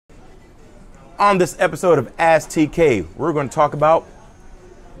On this episode of Ask TK, we're going to talk about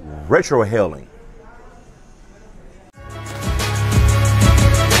retrohaling.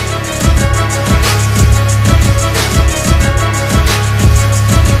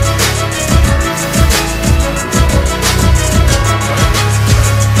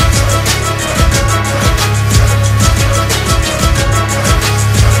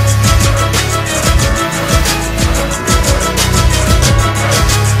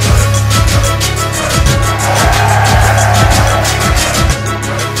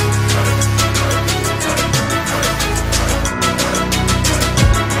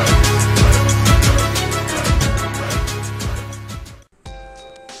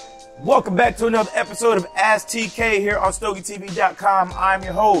 Welcome back to another episode of Ask TK here on StogieTV.com. I'm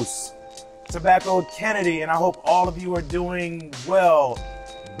your host, Tobacco Kennedy, and I hope all of you are doing well,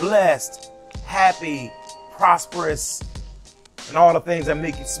 blessed, happy, prosperous, and all the things that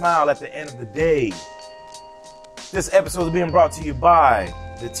make you smile at the end of the day. This episode is being brought to you by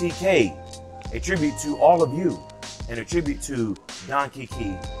the TK, a tribute to all of you, and a tribute to Don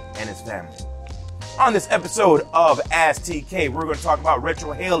Kiki and his family. On this episode of Ask TK, we're going to talk about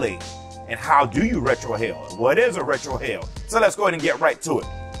retrohaling. And how do you retrohale? What is a retrohale? So let's go ahead and get right to it.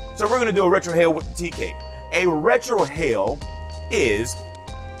 So we're going to do a retrohale with the TK. A retrohale is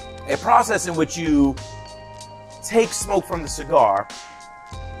a process in which you take smoke from the cigar,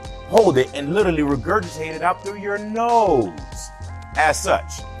 hold it, and literally regurgitate it out through your nose as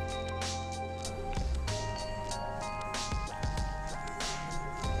such.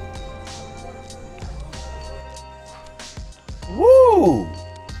 Woo!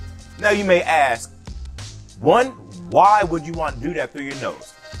 Now you may ask, one, why would you want to do that through your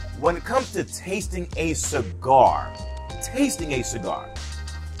nose? When it comes to tasting a cigar,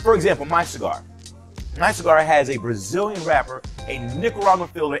 for example, my cigar has a Brazilian wrapper, a Nicaraguan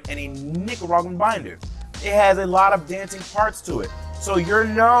filler, and a Nicaraguan binder. It has a lot of dancing parts to it. So your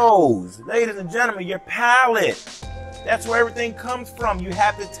nose, ladies and gentlemen, your palate, that's where everything comes from. You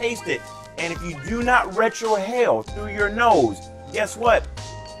have to taste it. And if you do not retrohale through your nose, guess what?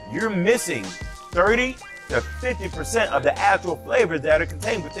 You're missing 30 to 50% of the actual flavors that are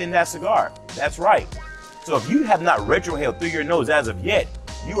contained within that cigar. That's right. So if you have not retrohaled through your nose as of yet,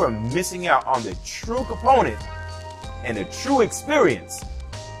 you are missing out on the true component and the true experience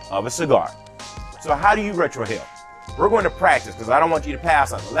of a cigar. So how do you retrohale? We're going to practice because I don't want you to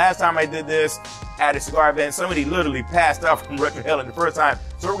pass out. The last time I did this at a cigar event, somebody literally passed out from retrohaling the first time.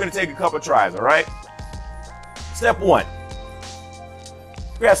 So we're going to take a couple tries, all right? Step one.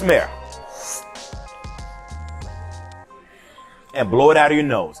 Grab some air and blow it out of your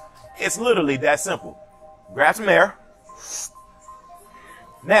nose. It's literally that simple. Grab some air.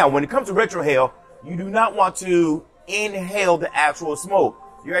 Now, when it comes to retrohale, you do not want to inhale the actual smoke.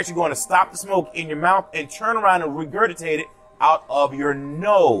 You're actually going to stop the smoke in your mouth and turn around and regurgitate it out of your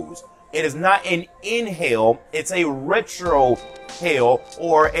nose. It is not an inhale, it's a retrohale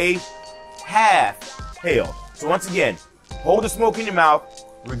or a half hale. So once again, hold the smoke in your mouth,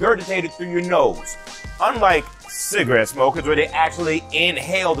 regurgitate it through your nose. Unlike cigarette smokers where they actually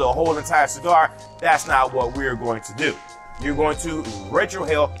inhale the whole entire cigar, that's not what we're going to do. You're going to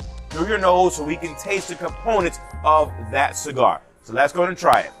retrohale through your nose so we can taste the components of that cigar. So let's go ahead and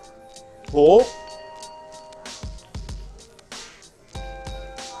try it. Pull.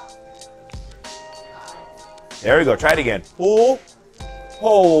 There we go. Try it again. Pull,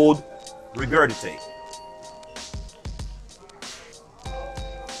 hold, regurgitate.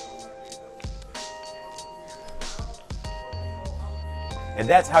 And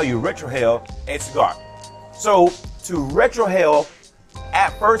that's how you retrohale a cigar. So to retrohale, at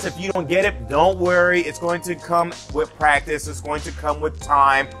first, if you don't get it, don't worry. It's going to come with practice. It's going to come with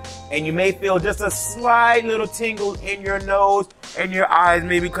time. And you may feel just a slight little tingle in your nose and your eyes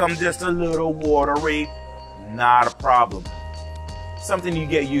may become just a little watery. Not a problem. Something you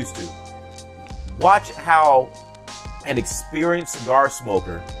get used to. Watch how an experienced cigar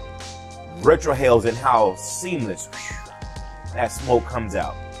smoker retrohales and how seamless that smoke comes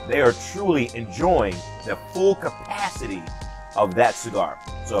out. They are truly enjoying the full capacity of that cigar.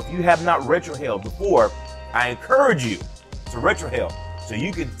 So if you have not retrohaled before, I encourage you to retrohale so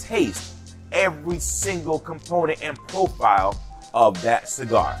you can taste every single component and profile of that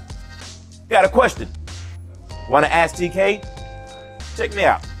cigar. Got a question? Want to ask TK? Check me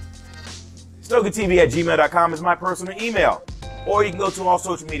out. StogieTV@gmail.com is my personal email. Or you can go to all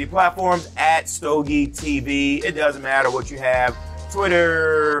social media platforms at Stogie TV. It doesn't matter what you have.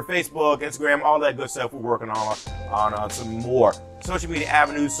 Twitter, Facebook, Instagram, all that good stuff. We're working on some more social media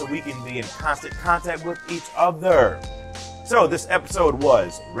avenues so we can be in constant contact with each other. So this episode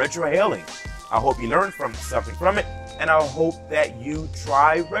was retrohaling. I hope you learned something from it, and I hope that you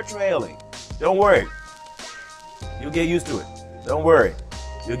try retrohaling. Don't worry. You'll get used to it. Don't worry.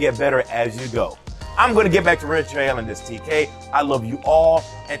 You'll get better as you go. I'm going to get back to retrohaling this, TK. I love you all.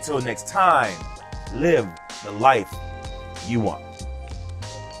 Until next time, live the life you want.